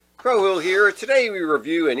Crowhill here. Today we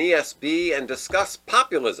review an ESB and discuss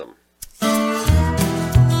populism.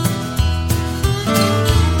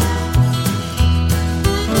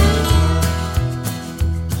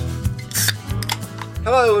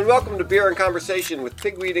 Hello and welcome to Beer and Conversation with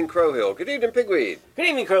Pigweed and Crowhill. Good evening, Pigweed. Good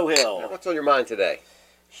evening, Crowhill. What's on your mind today?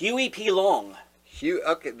 Huey P. Long.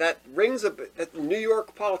 Okay, that rings a bit. That's a New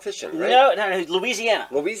York politician, right? No, Louisiana.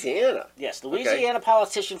 Louisiana. Yes, Louisiana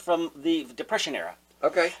politician from the Depression era.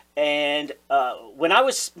 Okay. And when I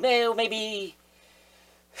was maybe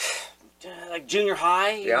like junior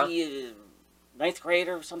high, ninth grade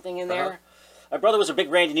or something in there, my brother was a big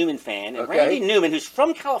Randy Newman fan. And Randy Newman, who's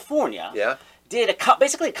from California, did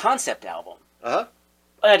basically a concept album. I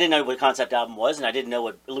didn't know what a concept album was, and I didn't know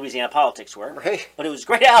what Louisiana politics were. Right. But it was a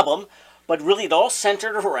great album. But really, it all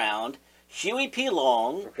centered around Huey P.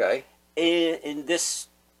 Long in this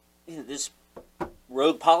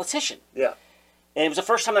rogue politician. Yeah. And it was the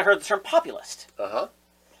first time I heard the term populist.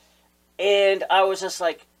 And I was just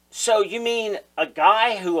like, so you mean a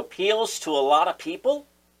guy who appeals to a lot of people?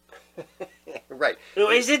 Right.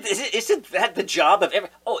 Isn't that the job of every...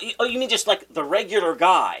 Oh, you mean just like the regular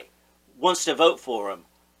guy wants to vote for him?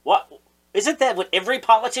 What? Isn't that what every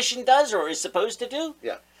politician does or is supposed to do?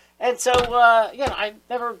 Yeah. And so, I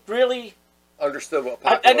never really... Understood what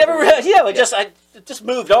populism... I never really... I just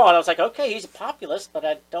moved on. I was like, okay, he's a populist, but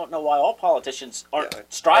I don't know why all politicians aren't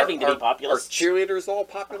striving to be populists. Are cheerleaders all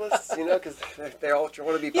populists? Because they all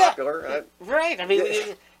want to be popular. Right. I mean,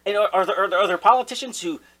 are there politicians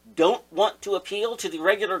who don't want to appeal to the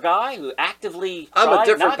regular guy who actively... I'm a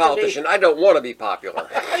different politician. I don't want to be popular.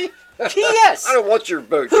 Yes. I don't want your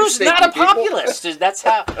vote. Who's not a populist? That's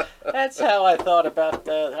how I thought about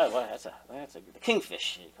that's a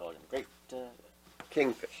kingfish. You called him great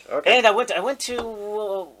kingfish. Okay. And I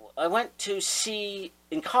went to see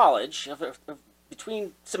in college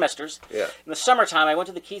between semesters. Yeah. In the summertime, I went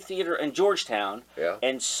to the Key Theater in Georgetown. Yeah.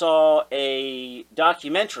 And saw a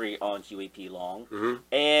documentary on Huey P. Long. Mm-hmm.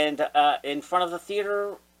 And in front of the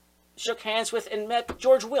theater, shook hands with and met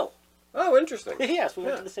George Will. Oh, interesting. Yes, we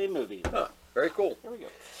went to the same movie. Huh, very cool. Here we go.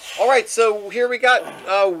 All right, so here we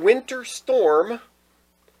got Winter Storm,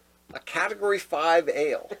 a Category 5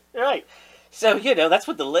 ale. Right. So, that's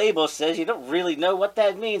what the label says. You don't really know what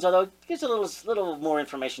that means, although it gives a little more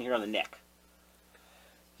information here on the neck.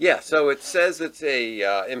 Yeah, so it says it's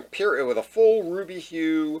a imperial with a full ruby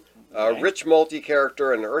hue, rich malty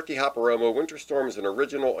character, and an earthy hop aroma. Winter Storm is an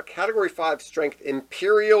original, a Category 5 strength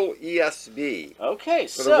Imperial ESB. Okay,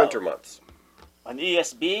 for the winter months. An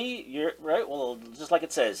ESB, you're right. Well, just like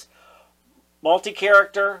it says, malty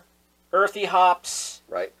character, earthy hops.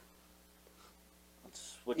 Right.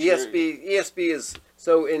 ESB is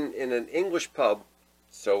so in an English pub.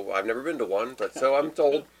 So I've never been to one, but so I'm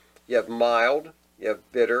told you have mild. You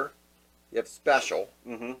have bitter, you have special,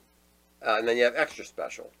 and then you have extra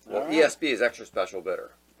special. Well, ESB is extra special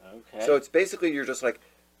bitter. Okay. So it's basically you're just like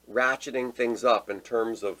ratcheting things up in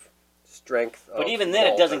terms of strength. But even then,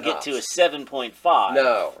 it doesn't get to a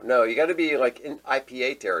 7.5. No, you got to be like in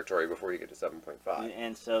IPA territory before you get to 7.5.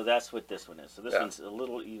 And so that's what this one is. So this one's a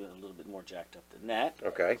little bit more jacked up than that.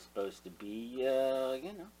 Okay. It's supposed to be,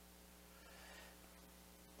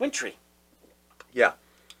 wintry. Yeah.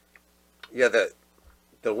 Yeah.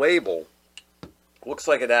 The label looks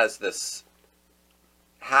like it has this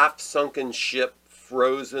half-sunken ship,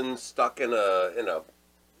 frozen, stuck in a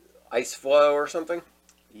ice floe or something.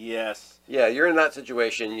 Yes. Yeah, you're in that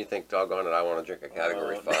situation. You think, doggone it, I want to drink a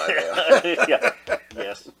Category 5. Yeah.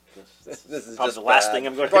 Yes. This is probably just the last bad. thing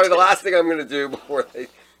I'm going to probably do. the last thing I'm going to do before they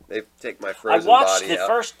take my frozen body out. I watched the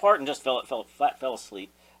first part and just fell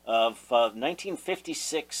asleep of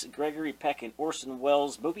 1956 Gregory Peck and Orson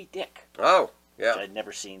Welles' Moby Dick. Oh. Yeah. Which I'd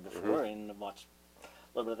never seen before, and watched a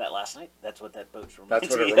little bit of that last night. That's what that boat's reminds me of.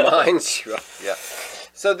 That's what it reminds you of. Yeah.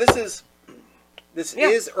 So this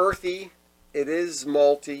is earthy. It is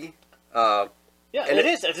malty. And it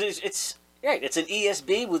is. It's right. It's an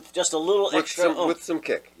ESB with just a little extra with some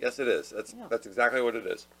kick. Yes, it is. That's exactly what it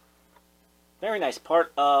is. Very nice.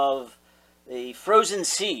 Part of the Frozen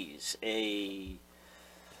Seas, a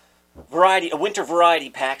winter variety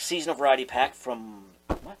pack, seasonal variety pack from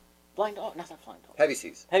what? Blind Dog? No, not Blind Dog. Heavy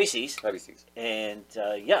Seas. Heavy Seas. Heavy Seas. And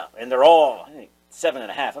and they're all, I think, 7.5.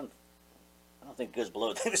 I don't think it goes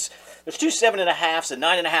below. There's 2 7.5s, a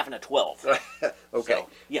 9.5, and a 12. Okay. So,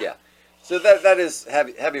 yeah. So that is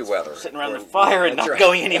heavy weather. Sitting around the fire and not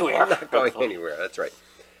going anywhere. Not going anywhere. That's right.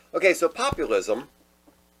 Okay, so populism.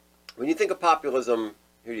 When you think of populism,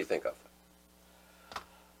 who do you think of?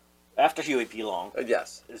 after Huey P. Long.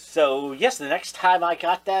 Yes. So, yes, the next time I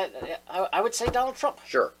got that, I would say Donald Trump.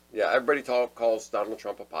 Sure. Yeah, everybody calls Donald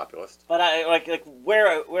Trump a populist. But I like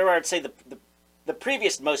where I'd say the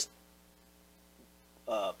previous most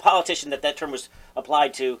politician that term was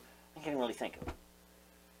applied to, I can't really think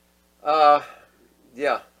of.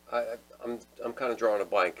 Yeah, I'm kind of drawing a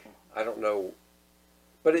blank. I don't know,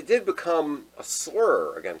 but it did become a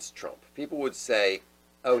slur against Trump. People would say,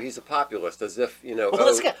 "Oh, he's a populist," as if Well,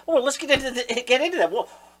 let's get into that. Well,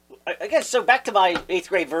 again, so back to my 8th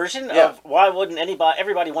grade version of why wouldn't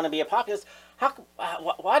everybody want to be a populist?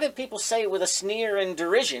 Why did people say it with a sneer and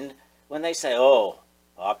derision when they say, "Oh,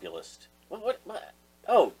 populist"? What?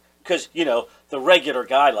 Oh, because the regular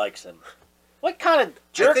guy likes him. What kind of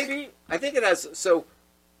jerk? I think it has. So,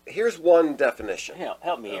 here's one definition.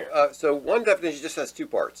 Help me here. So, one definition just has 2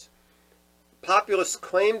 parts. Populists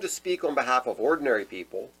claim to speak on behalf of ordinary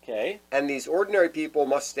people. Okay. And these ordinary people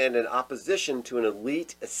must stand in opposition to an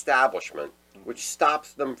elite establishment, which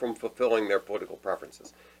stops them from fulfilling their political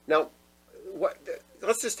preferences. Now,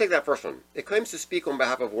 let's just take that first one. It claims to speak on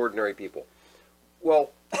behalf of ordinary people.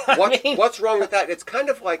 Well, what's wrong with that? It's kind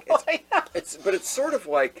of like it's sort of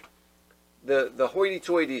like the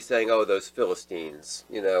hoity-toity saying, "Oh, those Philistines,"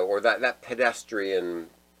 or that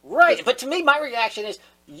pedestrian. Right, but to me, my reaction is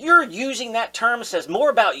you're using that term says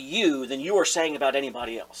more about you than you are saying about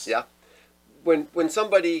anybody else. Yeah, when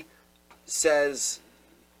somebody says,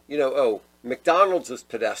 "Oh, McDonald's is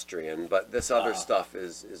pedestrian, but this other stuff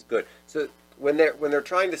is good," so when they're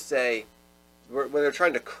trying to say. When they're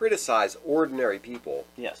trying to criticize ordinary people,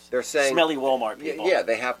 yes, they're saying smelly Walmart people. Yeah,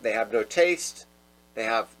 they have no taste.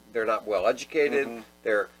 They're not well educated.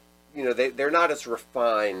 Mm-hmm. They're not as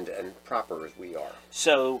refined and proper as we are.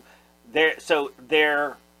 So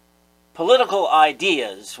their political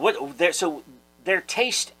ideas, their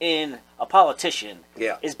taste in a politician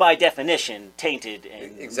is by definition tainted.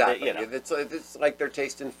 And, exactly. It's like their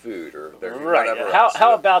taste in food or their right. whatever else.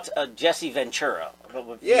 How about Jesse Ventura?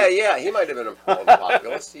 Yeah, he might have been a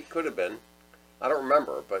populist. He could have been. I don't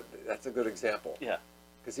remember, but that's a good example. Yeah.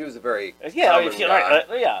 Because he was a very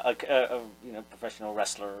professional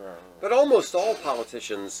wrestler. But almost all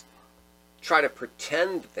politicians try to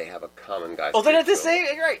pretend that they have a common guy. Well, then at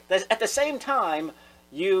the same time,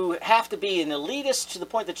 you have to be an elitist to the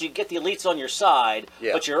point that you get the elites on your side,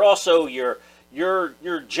 but you're also your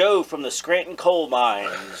Joe from the Scranton coal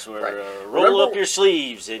mines, where roll up your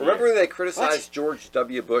sleeves. And remember when they criticized George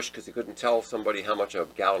W. Bush because he couldn't tell somebody how much a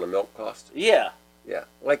gallon of milk cost? Yeah. Yeah,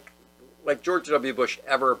 like George W. Bush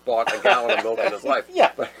ever bought a gallon of milk in his life.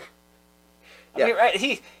 Yeah. But, I mean, right?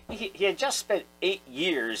 He had just spent 8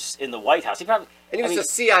 years in the White House. He was a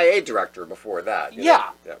CIA director before that.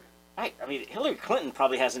 Yeah. I mean, Hillary Clinton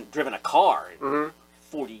probably hasn't driven a car in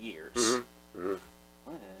 40 years. Mm-hmm. Mm-hmm.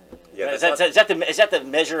 Yeah, is that the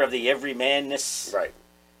measure of the everymanness? Right.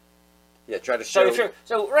 Yeah, try to show.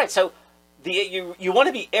 So you want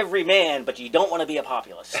to be every man, but you don't want to be a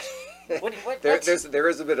populist. There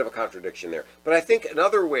is a bit of a contradiction there, but I think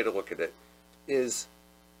another way to look at it is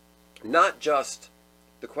not just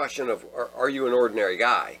the question of are you an ordinary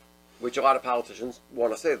guy, which a lot of politicians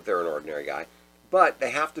want to say that they're an ordinary guy, but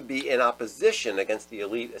they have to be in opposition against the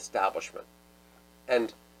elite establishment,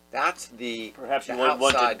 and that's perhaps you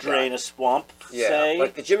want to drain a swamp. Yeah, say.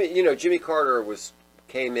 like the Jimmy Carter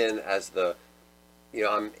came in as the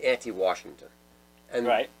I'm anti-Washington, and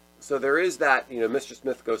right. So there is that Mr.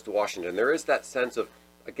 Smith goes to Washington. There is that sense of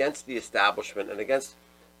against the establishment and against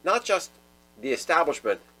not just the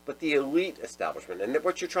establishment but the elite establishment. And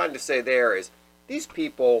what you're trying to say there is these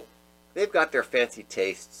people, they've got their fancy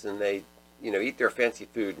tastes and they eat their fancy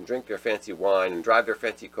food and drink their fancy wine and drive their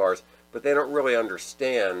fancy cars, but they don't really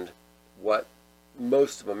understand what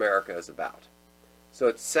most of America is about. So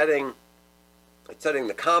it's setting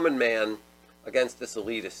the common man against this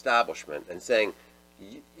elite establishment and saying,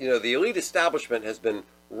 the elite establishment has been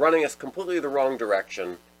running us completely the wrong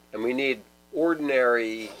direction, and we need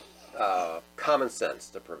ordinary common sense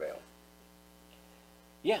to prevail.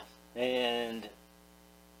 Yeah, and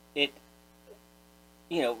it's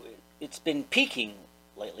been peaking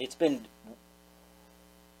lately. It's been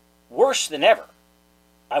worse than ever,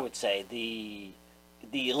 I would say. The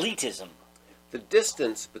elitism, the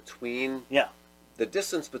distance between the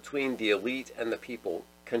elite and the people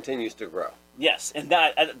continues to grow. Yes, and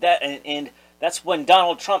that's when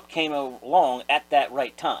Donald Trump came along at that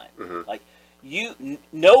right time. Mm-hmm. Like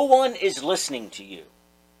no one is listening to you.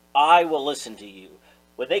 I will listen to you.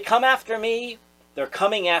 When they come after me, they're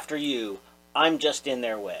coming after you. I'm just in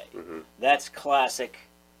their way. Mm-hmm. That's classic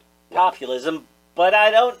populism. But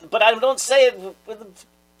I don't say it with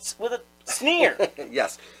a sneer.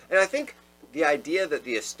 Yes. And I think the idea that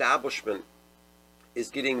the establishment is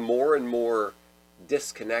getting more and more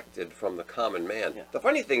disconnected from the common man. Yeah. The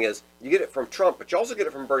funny thing is, you get it from Trump, but you also get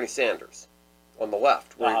it from Bernie Sanders on the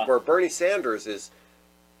left, where Bernie Sanders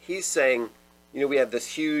he's saying, we have this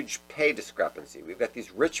huge pay discrepancy. We've got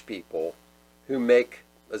these rich people who make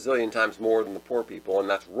a zillion times more than the poor people, and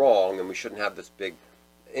that's wrong, and we shouldn't have this big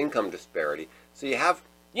income disparity. So you have...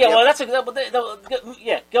 Go on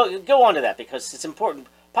to that, because it's important.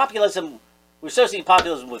 Populism, we're associating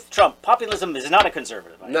populism with Trump. Populism is not a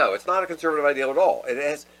conservative idea. No, it's not a conservative ideal at all.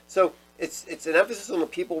 It's an emphasis on the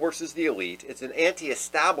people versus the elite. It's an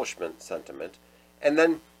anti-establishment sentiment. And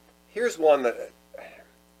then here's one that...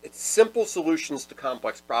 It's simple solutions to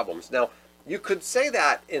complex problems. Now, you could say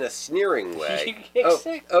that in a sneering way. You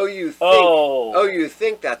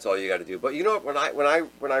think that's all you got to do. But you know what?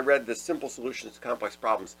 When I read the simple solutions to complex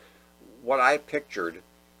problems, what I pictured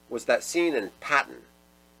was that scene in Patton,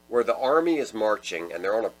 where the army is marching and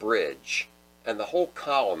they're on a bridge, and the whole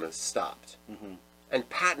column is stopped. Mm-hmm. And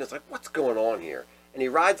Patton is like, "What's going on here?" And he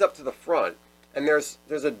rides up to the front, and there's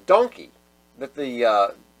a donkey that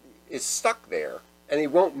is stuck there. And he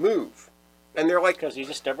won't move. And they're like... Because he's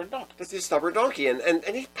a stubborn donkey. Because he's a stubborn donkky.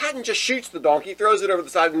 And Patton just shoots the donkey, throws it over the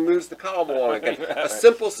side, and moves the column along again. A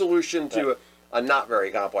simple solution to a not very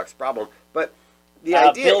complex problem. But the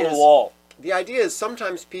idea build a wall. The idea is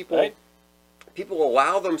sometimes people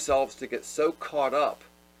allow themselves to get so caught up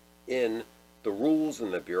in the rules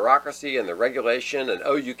and the bureaucracy and the regulation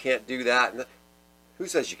and, you can't do that. And who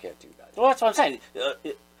says you can't do that? Well, that's what I'm saying.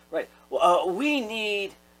 Right. Well, we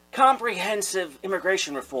need... comprehensive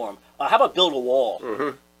immigration reform. How about build a wall?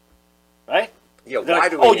 Mm-hmm. Right? Yeah. Why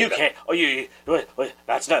do we? You can't.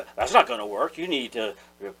 That's not going to work. You need to.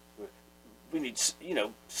 We need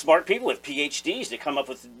smart people with PhDs to come up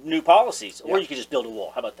with new policies, or you could just build a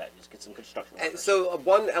wall. How about that? Just get some construction workers. And so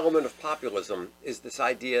one element of populism is this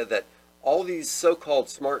idea that all these so-called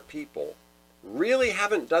smart people really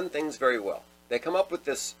haven't done things very well. They come up with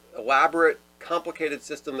this elaborate, complicated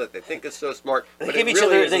system that they think is so smart, but give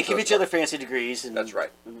each other fancy degrees. And, that's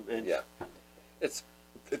right. Yeah, it's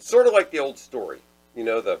sort of like the old story.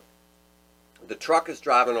 The truck is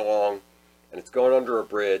driving along, and it's going under a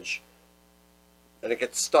bridge, and it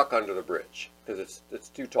gets stuck under the bridge because it's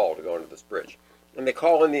too tall to go under this bridge. And they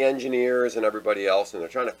call in the engineers and everybody else, and they're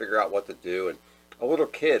trying to figure out what to do. And a little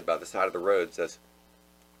kid by the side of the road says,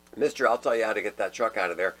 "Mister, I'll tell you how to get that truck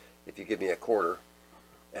out of there if you give me a quarter."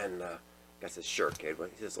 And I said, "Sure, kid." Well,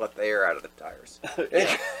 he says, "Let the air out of the tires."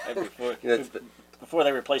 Before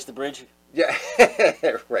they replace the bridge? Yeah,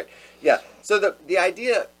 right. Yeah, so the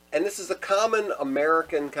idea, and this is a common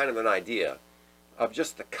American kind of an idea, of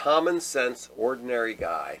just the common sense, ordinary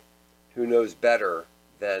guy who knows better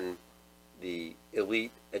than the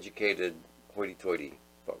elite, educated, hoity-toity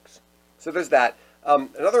folks. So there's that.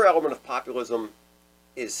 Another element of populism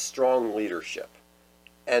is strong leadership.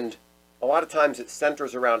 And a lot of times it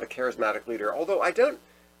centers around a charismatic leader, although I don't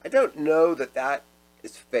know that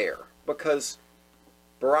is fair, because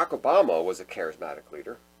Barack Obama was a charismatic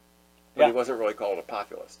leader, but he wasn't really called a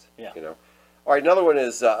populist. Yeah. All right, another one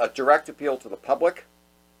is a direct appeal to the public.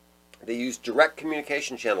 They use direct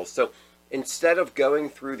communication channels. So instead of going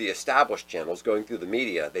through the established channels, going through the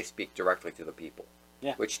media, they speak directly to the people.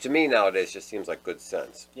 Yeah. Which to me nowadays just seems like good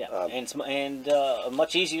sense. Yeah, and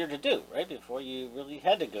much easier to do, right? Before you really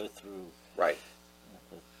had to go through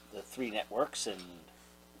the three networks. And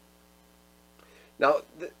now,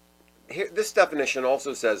 this definition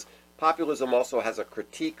also says populism also has a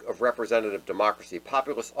critique of representative democracy.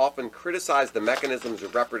 Populists often criticize the mechanisms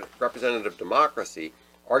of representative democracy,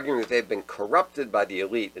 arguing that they've been corrupted by the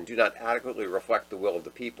elite and do not adequately reflect the will of the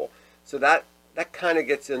people. So that kind of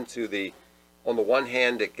gets into the... On the one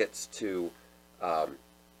hand, it gets to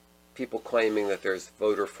people claiming that there's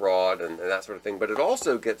voter fraud and that sort of thing, but it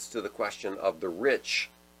also gets to the question of the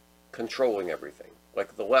rich controlling everything.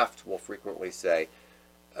 Like the left will frequently say,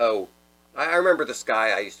 "Oh, I remember this guy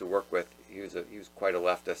I used to work with. He was quite a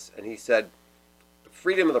leftist, and he said,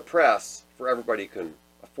 freedom of the press for everybody who can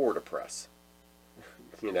afford a press."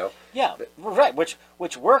 Yeah, right.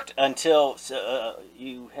 Which worked until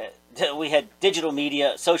we had digital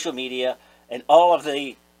media, social media. And all of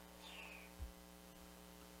the,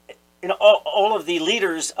 all of the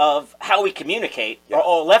leaders of how we communicate are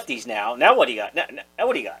all lefties now. Now what do you got? Now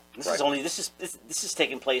what do you got? This is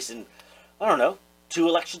taking place in, I don't know, 2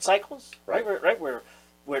 election cycles, right?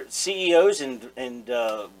 Where CEOs and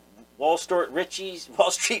Wall Street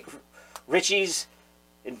richies,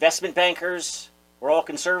 investment bankers were all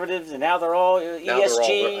conservatives, and now they're all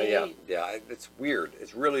ESG. Yeah. It's weird.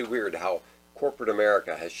 It's really weird how corporate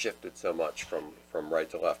America has shifted so much from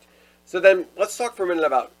right to left. So then let's talk for a minute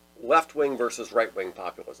about left-wing versus right-wing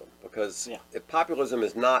populism, because if populism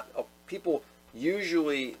is not, people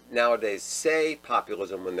usually nowadays say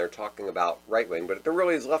populism when they're talking about right-wing, but there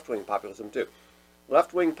really is left-wing populism too.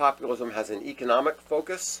 Left-wing populism has an economic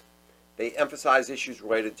focus. They emphasize issues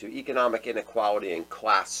related to economic inequality and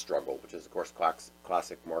class struggle, which is, of course,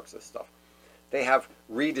 classic Marxist stuff. They have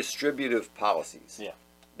redistributive policies. Yeah.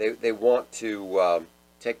 They want to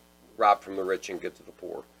rob from the rich and give to the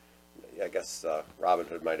poor. I guess Robin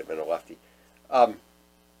Hood might have been a lefty.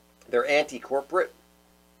 They're anti-corporate,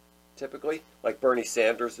 typically. Like Bernie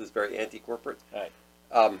Sanders is very anti-corporate. Right.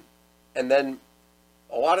 And then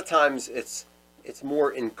a lot of times it's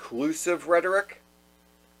more inclusive rhetoric,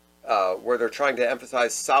 where they're trying to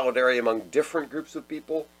emphasize solidarity among different groups of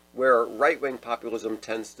people, where right-wing populism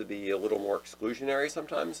tends to be a little more exclusionary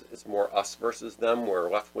sometimes. It's more us versus them, where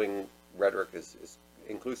left-wing rhetoric is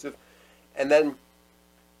inclusive. And then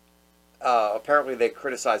apparently they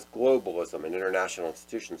criticize globalism and international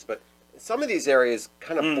institutions. But some of these areas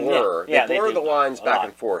kind of blur. They blur do. the lines back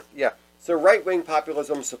and forth. Yeah. So right-wing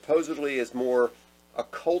populism supposedly is more a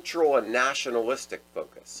cultural and nationalistic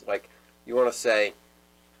focus. Like, you want to say,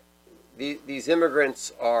 these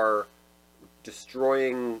immigrants are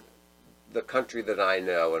destroying the country that I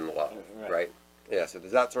know and love, right? Yeah, so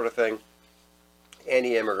there's that sort of thing.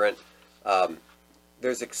 Anti-immigrant.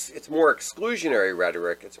 It's more exclusionary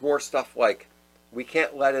rhetoric. It's more stuff like, we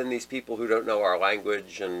can't let in these people who don't know our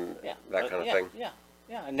language and that kind of thing. Yeah.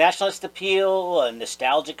 A nationalist appeal, a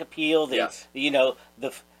nostalgic appeal. The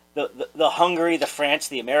Hungary, the France,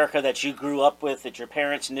 the America that you grew up with, that your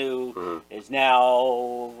parents knew, is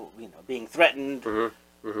now being threatened,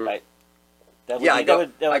 right? That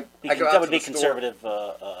would be conservative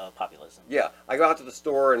populism. Yeah, I go out to the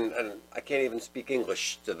store and I can't even speak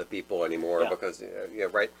English to the people anymore because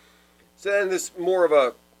right. So then there's more of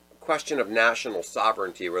a question of national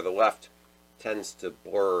sovereignty, where the left tends to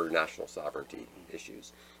blur national sovereignty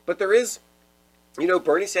issues. But there is,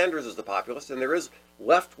 Bernie Sanders is the populist, and there is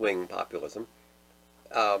left-wing populism,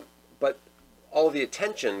 but all the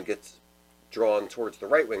attention gets drawn towards the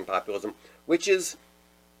right-wing populism, which is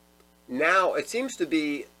now, it seems to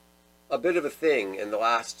be a bit of a thing in the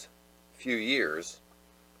last few years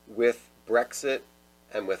with Brexit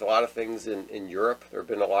and with a lot of things in Europe. There have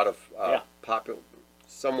been a lot of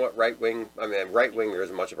somewhat right-wing, right-wing, there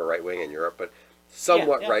isn't much of a right-wing in Europe, but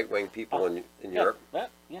somewhat right-wing people in Europe.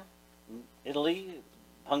 Italy,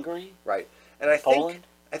 Hungary. Right. And Poland.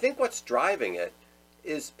 I think what's driving it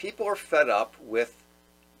is people are fed up with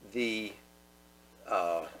the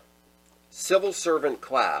civil servant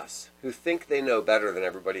class who think they know better than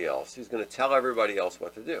everybody else, who's going to tell everybody else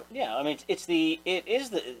what to do. Yeah, I mean, it's the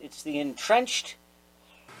entrenched.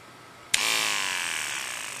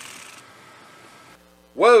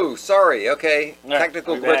 Whoa, sorry. Okay, right,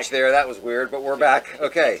 technical glitch there. That was weird, but we're back.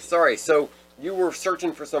 Okay, sorry. So you were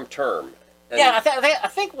searching for some term. Yeah, I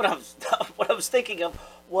think what I was thinking of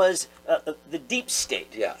was the deep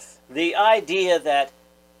state. Yes. The idea that,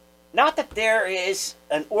 not that there is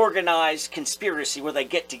an organized conspiracy where they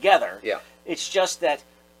get together. Yeah. It's just that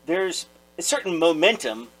there's a certain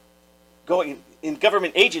momentum going in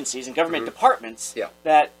government agencies and government departments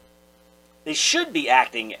that they should be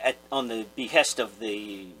acting on the behest of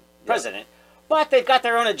the president, but they've got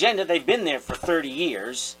their own agenda. They've been there for 30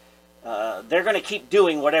 years. They're going to keep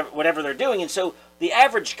doing whatever they're doing. And so the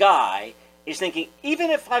average guy is thinking, even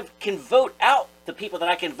if I can vote out the people that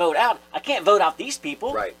I can vote out, I can't vote out these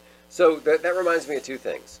people. Right. So that reminds me of two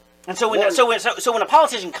things. And so when a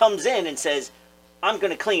politician comes in and says, I'm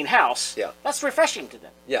going to clean house, that's refreshing to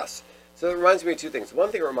them. Yes. So it reminds me of two things. One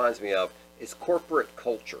thing it reminds me of is corporate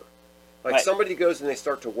culture. Like somebody goes and they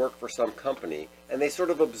start to work for some company and they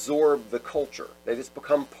sort of absorb the culture. They just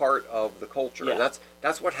become part of the culture. Yeah. And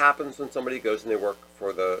that's what happens when somebody goes and they work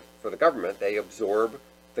for the government. They absorb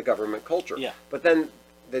the government culture. Yeah. But then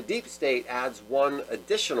the deep state adds one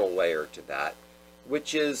additional layer to that,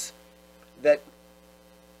 which is that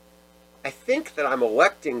I think that I'm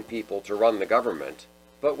electing people to run the government,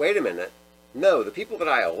 but wait a minute. No, the people that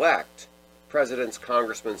I elect, presidents,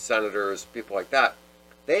 congressmen, senators, people like that,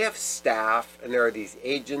 they have staff, and there are these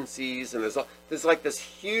agencies, and there's like this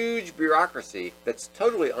huge bureaucracy that's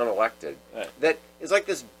totally unelected, that is like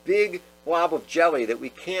this big blob of jelly that we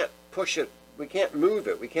can't push it, we can't move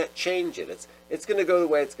it, we can't change it. It's going to go the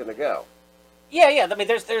way it's going to go. Yeah. I mean,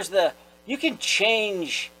 you can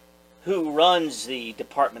change who runs the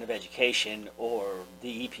Department of Education or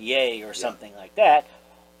the EPA or something like that,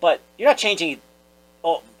 but you're not changing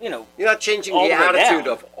all, you know, you're not changing all the way attitude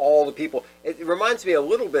down. of all the people. It reminds me a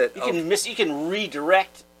little bit You can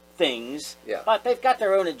redirect things, yeah. but they've got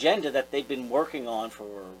their own agenda that they've been working on for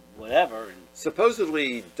whatever.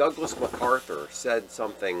 Supposedly, Douglas MacArthur said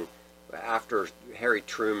something after Harry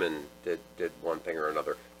Truman did one thing or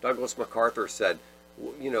another. Douglas MacArthur said,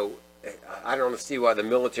 you know, I don't see why the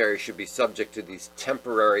military should be subject to these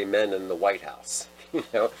temporary men in the White House. You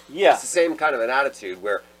know, yeah, it's the same kind of an attitude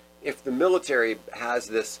where if the military has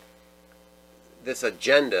this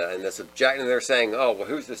agenda and this object, and they're saying, oh, well,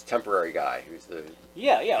 who's this temporary guy? Who's the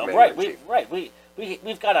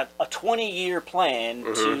We've got a 20-year plan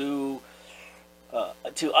mm-hmm.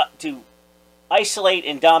 to isolate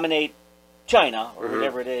and dominate China or mm-hmm.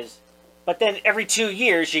 whatever it is. But then every 2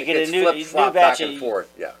 years you get a new flip-flop batch back and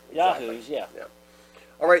forth. Yeah, exactly. yahoos. Yeah.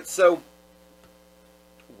 All right. So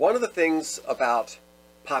one of the things about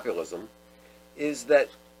populism is that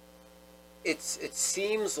it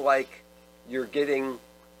seems like you're getting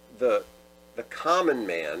the common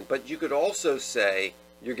man, but you could also say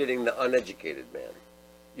you're getting the uneducated man.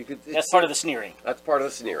 That's part of the sneering. That's part of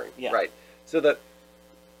the sneering. Yeah. Right. So the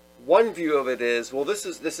one view of it is, well, this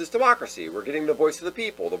is democracy. We're getting the voice of the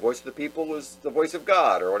people. The voice of the people is the voice of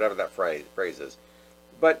God, or whatever that phrase is.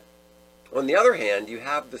 But on the other hand, you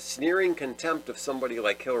have the sneering contempt of somebody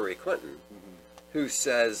like Hillary Clinton, mm-hmm. who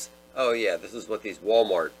says, "Oh yeah, this is what these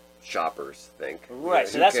Walmart shoppers think."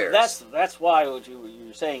 Right. You know, so that's why what you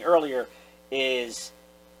were saying earlier is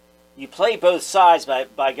you play both sides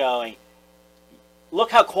by going,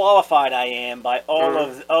 look how qualified I am by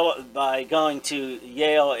by going to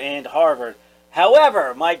Yale and Harvard.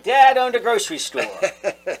 However, my dad owned a grocery store,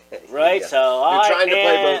 right? Yeah. So you're trying to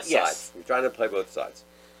play both yes. sides. You're trying to play both sides,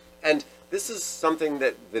 and this is something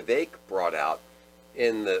that Vivek brought out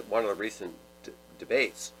in one of the recent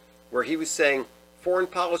debates, where he was saying foreign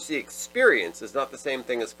policy experience is not the same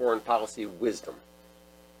thing as foreign policy wisdom,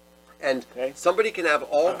 and somebody can have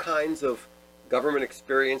all kinds of government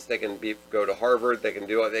experience. They can go to Harvard. They can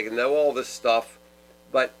know all this stuff,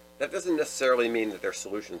 but that doesn't necessarily mean that their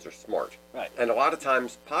solutions are smart. Right. And a lot of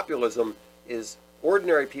times, populism is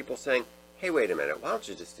ordinary people saying, "Hey, wait a minute. Why don't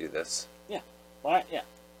you just do this?" Yeah. Why? Yeah.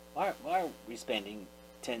 Why are we spending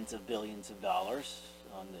tens of billions of dollars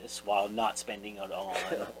on this while not spending it on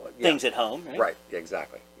things at home? Right. Right.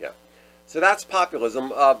 Exactly. Yeah. So that's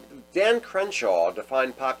populism. Dan Crenshaw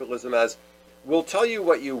defined populism as, we'll tell you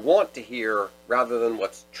what you want to hear rather than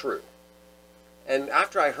what's true. And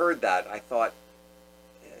after I heard that, I thought,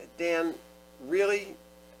 Dan, really?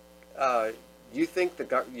 You think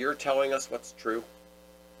you're telling us what's true?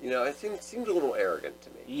 You know, it seems a little arrogant to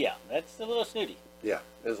me. Yeah, that's a little snooty. Yeah,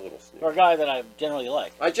 it is a little snooty. For a guy that I generally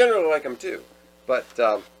like. I generally like him too. But,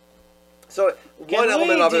 so one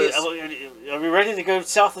element of it is... Are we ready to go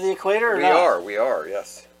south of the equator or not? We are,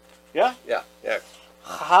 yes. Yeah? Yeah.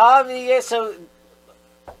 Javier, so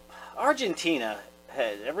Argentina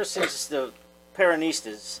had, ever since the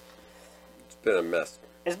Peronistas, it's been a mess.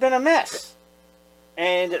 It's been a mess.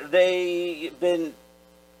 And they've been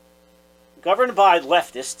governed by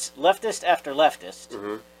leftist after leftist,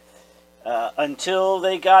 mm-hmm. Until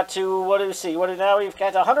they got to, what do we see? Now we've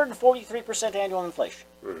got 143% annual inflation.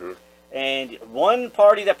 Mm-hmm. And one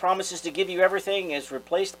party that promises to give you everything is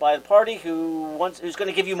replaced by the party who's going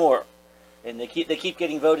to give you more. And they keep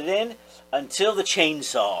getting voted in until the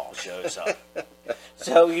chainsaw shows up.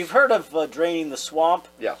 So you've heard of draining the swamp?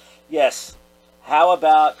 Yeah. Yes. How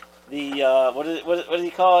about the what did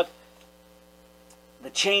he call it?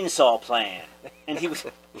 The chainsaw plan. And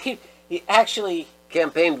he actually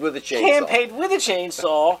campaigned with a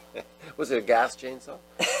chainsaw. Was it a gas chainsaw?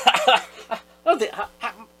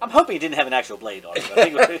 I'm hoping he didn't have an actual blade on it. I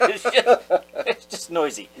think it's just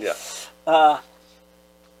noisy. Yeah.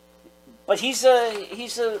 But he's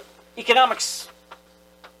a economics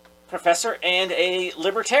professor and a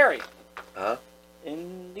libertarian. Uh-huh.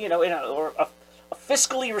 Or a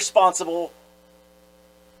fiscally responsible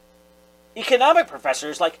economic professor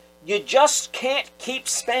is like, you just can't keep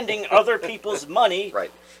spending other people's money.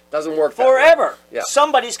 Right. Doesn't work forever. Yeah.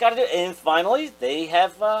 Somebody's got to do it. And finally, they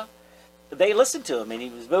listened to him, and he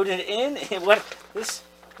was voted in.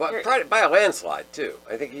 But by a landslide too.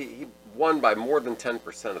 I think he won by more than 10%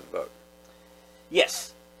 of the vote.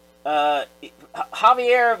 Yes.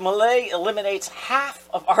 Javier Milei eliminates half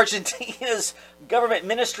of Argentina's government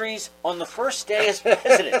ministries on the first day as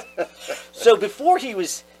president. So before he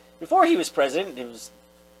was president, he was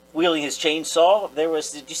wielding his chainsaw.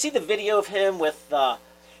 Did you see the video of him with?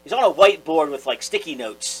 He's on a whiteboard with like sticky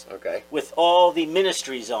notes. Okay. With all the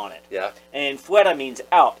ministries on it. Yeah. And fuera means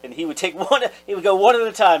out, and he would take one. He would go one at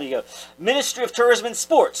a time. He'd go, Ministry of Tourism and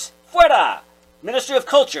Sports, fuera. Ministry of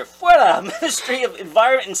Culture, fuera. Ministry of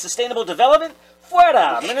Environment and Sustainable Development,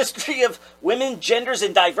 fuera. Ministry of Women, Genders,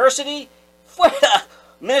 and Diversity, fuera.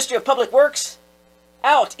 Ministry of Public Works,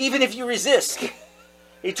 out, even if you resist.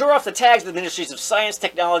 He tore off the tags of the Ministries of Science,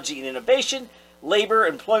 Technology, and Innovation, Labor,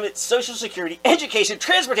 Employment, Social Security, Education,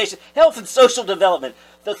 Transportation, Health, and Social Development.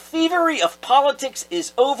 The thievery of politics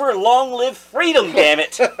is over. Long live freedom, damn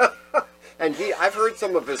it. And I've heard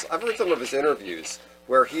some of his interviews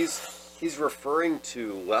where he's referring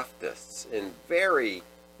to leftists in very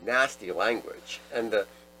nasty language, and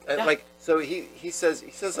like, so he says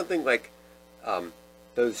something like,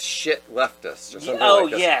 those shit leftists or something like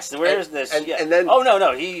this. Yes, where's this? And then, oh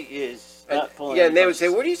no, he is not pulling. Yeah, and they would say,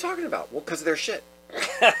 "What are you talking about?" Well, because they're shit.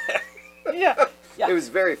 yeah. It was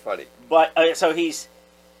very funny. But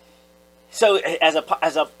so as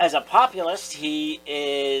a populist, he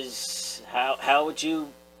is how would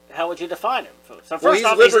you define him? So first he's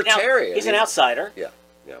off, libertarian. He's an outsider. Yeah.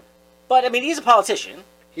 But I mean, he's a politician.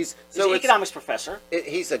 He's an economics professor.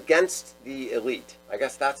 He's against the elite. I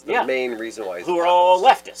guess that's the main reason why he's who are all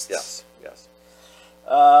leftists. Yes.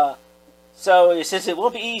 So he says it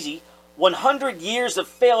won't be easy. 100 years of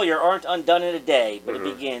failure aren't undone in a day, but it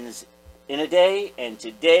begins in a day, and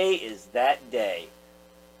today is that day.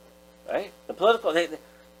 Right? The political.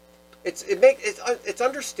 It's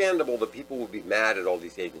understandable that people would be mad at all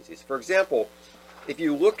these agencies. For example, if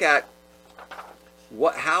you look at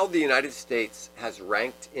how the United States has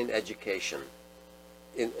ranked in education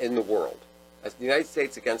in the world, as the United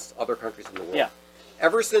States against other countries in the world. Yeah.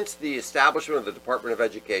 Ever since the establishment of the Department of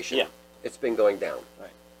Education, it's been going down. Right.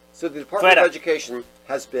 So the Department of Education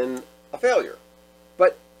has been a failure.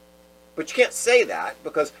 But you can't say that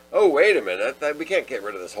because, oh, wait a minute, we can't get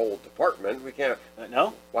rid of this whole department. We can't.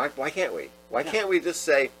 No? Why can't we? Why can't we just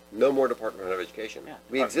say no more Department of Education? Yeah.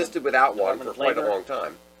 We existed without one for quite a long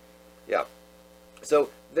time. Yeah.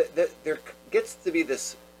 So there gets to be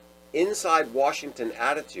this inside Washington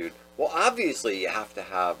attitude. Well, obviously you have to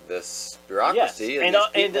have this bureaucracy and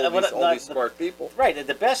all these smart people. Right. And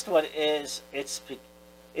the best one is it's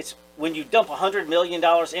when you dump $100 million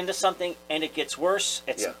into something and it gets worse.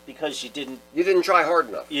 It's because you didn't try hard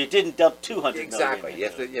enough. You didn't dump $200 million. Exactly. You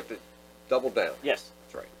have to double down. Yes.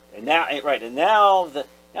 That's right. And now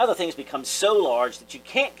the thing's become so large that you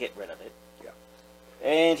can't get rid of it. Yeah.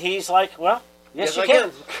 And he's like, well. Yes, you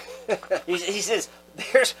can. He says,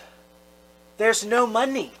 there's no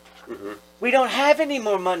money. Mm-hmm. We don't have any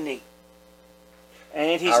more money.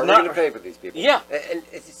 And he's not going to pay for these people. Yeah. And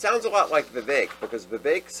it sounds a lot like Vivek, because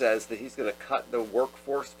Vivek says that he's going to cut the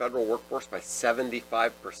federal workforce by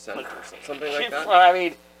 75% or something like that. Well, I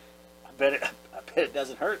mean, I bet it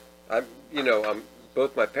doesn't hurt.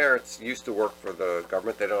 Both my parents used to work for the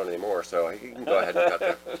government. They don't anymore, so you can go ahead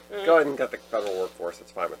and cut the federal workforce.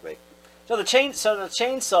 It's fine with me. So the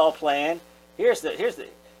chainsaw plan. Here's the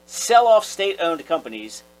sell off state-owned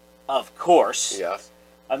companies, of course. Yes.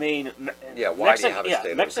 I mean, why do you have a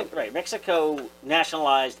state-owned company? Right. Mexico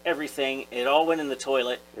nationalized everything. It all went in the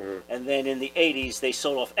toilet, and then in the '80s they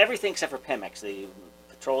sold off everything except for Pemex, the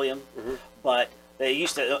petroleum. But they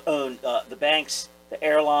used to own the banks, the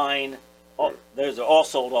airline. Those are all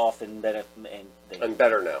sold off and better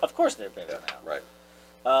now. Of course, they're better now. Right.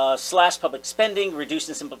 Slash public spending, reduce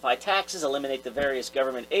and simplify taxes, eliminate the various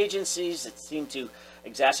government agencies that seem to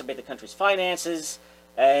exacerbate the country's finances.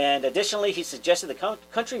 And additionally, he suggested the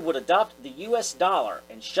country would adopt the U.S. dollar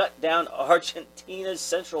and shut down Argentina's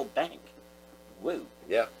central bank. Woo.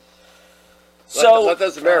 Yeah. So let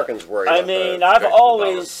those Americans worry. I mean, I've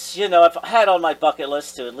always, I've had on my bucket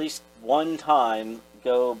list to at least one time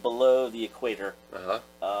go below the equator.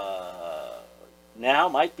 Now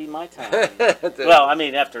might be my time. Well, I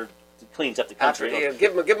mean, after it cleans up the country.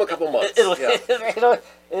 Give them a couple months.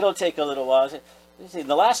 It'll take a little while. In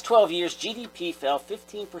the last 12 years, GDP fell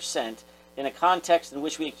 15% in a context in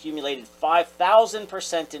which we accumulated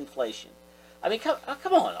 5,000% inflation. I mean,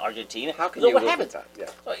 come on, Argentina. How can you live with that?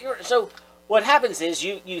 Yeah. So what happens is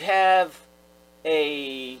you have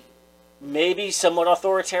a maybe somewhat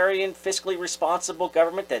authoritarian, fiscally responsible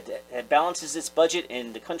government that balances its budget,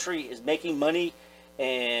 and the country is making money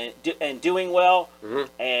and doing well,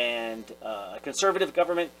 and a conservative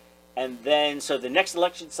government, and then so the next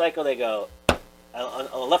election cycle they go, a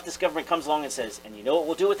leftist government comes along and says, and you know what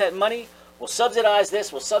we'll do with that money? We'll subsidize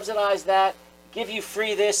this, we'll subsidize that, give you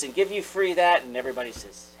free this and give you free that, and everybody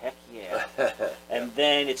says, heck yeah. And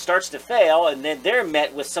then it starts to fail, and then they're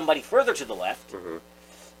met with somebody further to the left,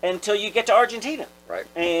 until you get to Argentina. Right.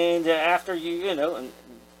 And after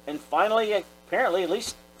and finally, apparently, at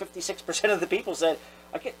least 56% of the people said,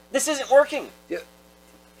 "Okay, this isn't working." Yeah.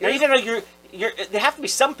 Now, there have to be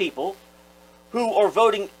some people who are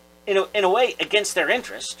voting in a way against their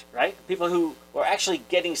interest, right? People who are actually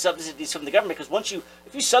getting subsidies from the government, because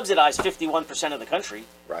if you subsidize 51% of the country,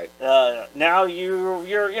 right, now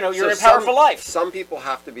you're in power for life. Some people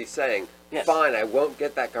have to be saying, fine, I won't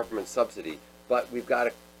get that government subsidy, but we've got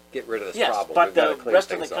to get rid of this problem. But the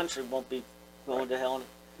rest of the country won't be going to hell in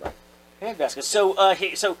a handbasket. So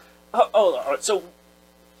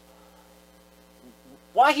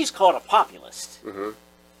why he's called a populist? Mm-hmm.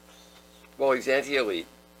 Well, he's anti-elite.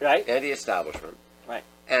 Right. Anti-establishment. Right.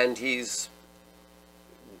 And he's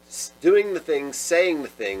doing the things, saying the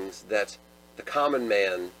things that the common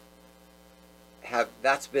man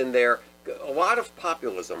that's been there. A lot of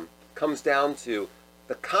populism comes down to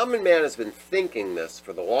the common man has been thinking this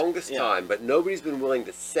for the longest time, but nobody's been willing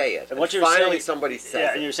to say it. And finally somebody says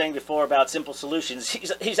it. And you were saying before about simple solutions.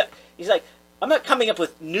 He's like, I'm not coming up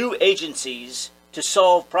with new agencies to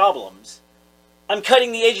solve problems. I'm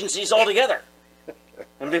cutting the agencies altogether.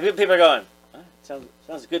 And people are going,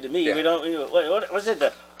 sounds good to me. Yeah. We don't. What's it?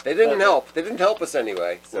 They didn't help. They didn't help us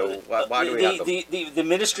anyway. So why do we have them? The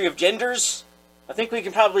Ministry of Genders? I think we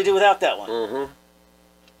can probably do without that one. Mm-hmm.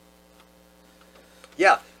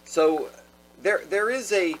 Yeah. So there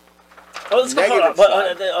is a negative side.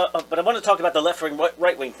 But I want to talk about the left wing,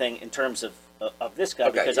 right wing thing in terms of this guy,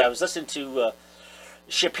 because I was listening to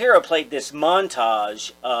Shapiro played this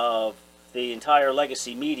montage of the entire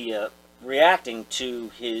legacy media reacting to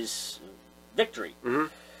his victory. Mm-hmm.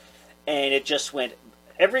 And it just went,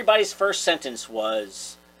 everybody's first sentence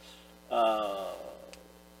was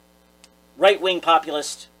right-wing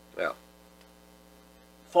populist,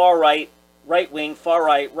 far right, right-wing, far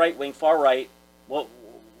right, right-wing, far right. What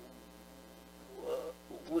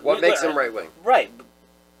makes them right-wing? Right.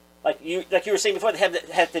 Like you were saying before, they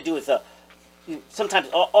have to do with sometimes,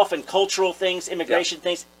 often cultural things, immigration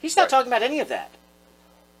things. He's not talking about any of that.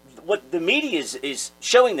 What the media is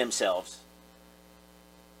showing themselves,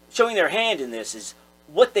 showing their hand in this, is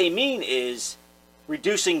what they mean is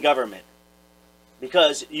reducing government.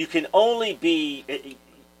 Because you can only be,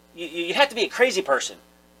 you have to be a crazy person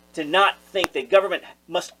to not think that government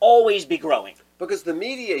must always be growing. Because the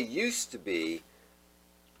media used to be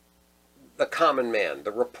the common man,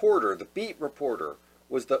 the reporter, the beat reporter,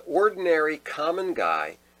 was the ordinary common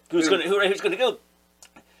guy who's going to go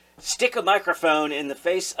stick a microphone in the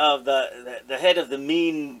face of the head of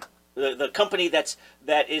the company that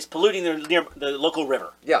is polluting the local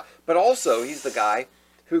river. Yeah, but also he's the guy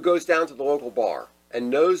who goes down to the local bar and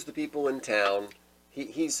knows the people in town.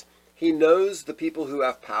 He knows the people who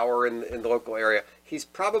have power in the local area. He's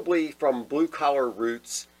probably from blue collar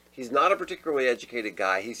roots. He's not a particularly educated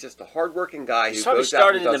guy. He's just a hardworking guy who goes out and does...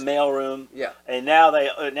 started in the mailroom. Yeah. And now they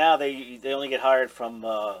only get hired from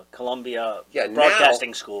Columbia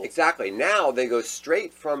Broadcasting School. Exactly. Now they go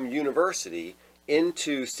straight from university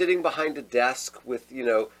into sitting behind a desk with,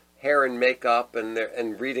 hair and makeup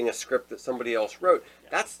and reading a script that somebody else wrote. Yeah.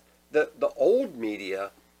 That's the old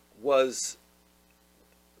media was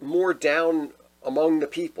more down among the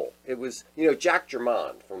people. It was, Jack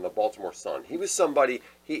Germond from the Baltimore Sun. He was somebody,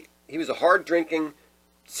 he was a hard-drinking,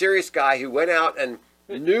 serious guy who went out and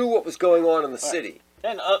knew what was going on in the city.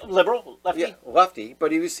 And liberal, lefty. Yeah, lefty,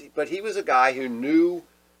 but he was a guy who knew,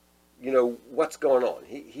 what's going on.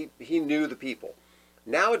 He knew the people.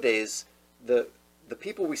 Nowadays, the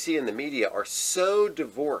people we see in the media are so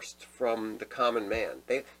divorced from the common man.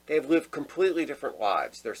 They've lived completely different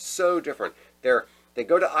lives. They're so different. They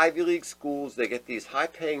go to Ivy League schools. They get these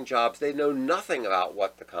high-paying jobs. They know nothing about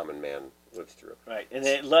what the common man lives through. Right,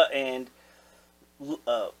 and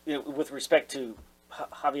with respect to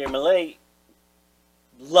Javier Milei,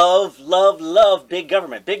 love big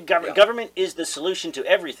government. Government is the solution to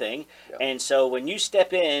everything. Yeah. And so when you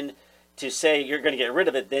step in to say you're going to get rid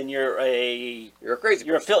of it, then you're a crazy.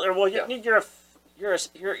 You're person. a filter. Well, you're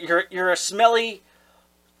a smelly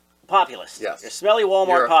populist. Yes. You're a smelly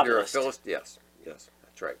Walmart populist. You're a Philist. Yes, that's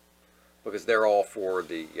right. Because they're all for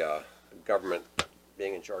the government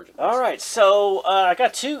being in charge of this. All right, so I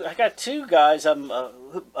got two guys.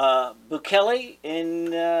 Bukele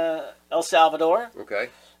in El Salvador. Okay.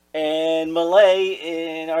 And Milei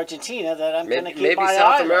in Argentina. That I'm going to keep my eye on. Maybe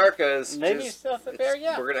South America is. Maybe South America.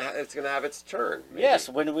 Yeah. It's going to have its turn. Maybe. Yes,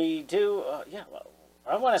 when we do. Well,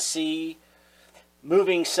 I want to see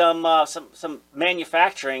moving some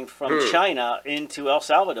manufacturing from China into El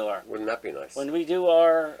Salvador. Wouldn't that be nice? When we do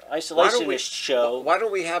our isolationist show. Why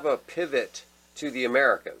don't we have a pivot to the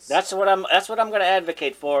Americas? That's what I'm going to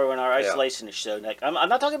advocate for in our isolationist show, Nick. I'm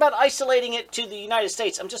not talking about isolating it to the United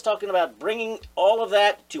States. I'm just talking about bringing all of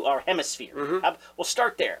that to our hemisphere. Mm-hmm. We'll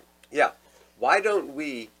start there. Yeah. Why don't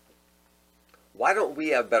we why don't we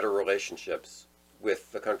have better relationships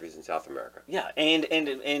with the countries in South America? Yeah, and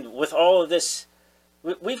with all of this,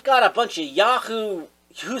 we've got a bunch of Yahoo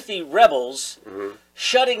Houthi rebels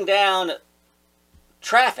shutting down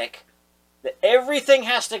traffic. That everything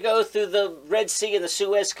has to go through the Red Sea and the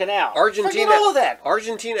Suez Canal. Argentina, forget all of that.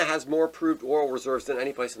 Argentina has more proved oil reserves than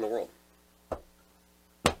any place in the world.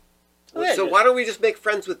 So why don't we just make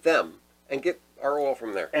friends with them and get our oil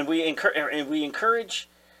from there? And we encourage,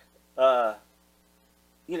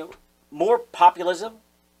 more populism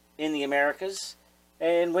in the Americas,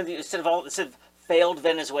 and instead of failed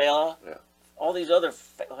Venezuela, all these other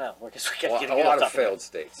a lot of failed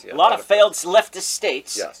states. Yeah, a lot of failed leftist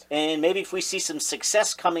states. Yes. And maybe if we see some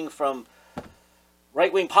success coming from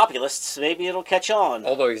right-wing populists, maybe it'll catch on.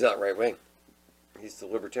 Although he's not right-wing, he's the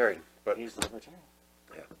libertarian. But he's the libertarian.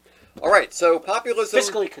 Yeah. All right. So populism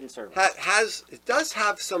fiscally conservative it does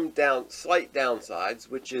have some slight downsides,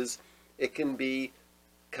 which is it can be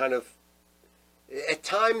kind of at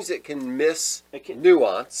times it can miss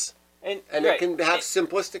nuance. And it can have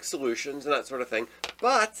simplistic solutions and that sort of thing.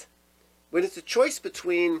 But when it's a choice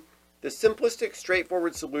between the simplistic,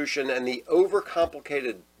 straightforward solution and the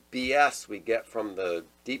overcomplicated BS we get from the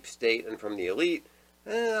deep state and from the elite,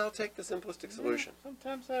 I'll take the simplistic solution.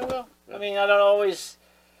 Sometimes I will. Yeah. I mean, I don't always...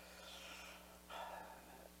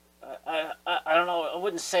 I don't know. I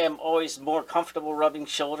wouldn't say I'm always more comfortable rubbing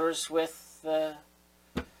shoulders with...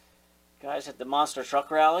 guys at the monster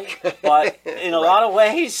truck rally, but in a lot of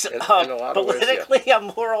ways, politically,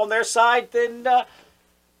 I'm more on their side than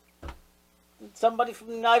somebody from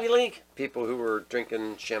the Ivy League. People who were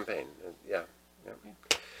drinking champagne. Yeah.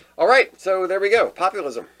 All right, so there we go.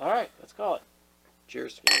 Populism. All right, let's call it.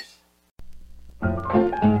 Cheers.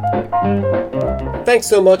 Thanks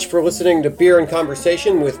so much for listening to Beer and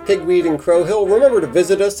Conversation with Pigweed and Crowhill. Remember to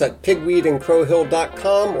visit us at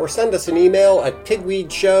pigweedandcrowhill.com or send us an email at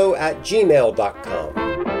pigweedshow@gmail.com.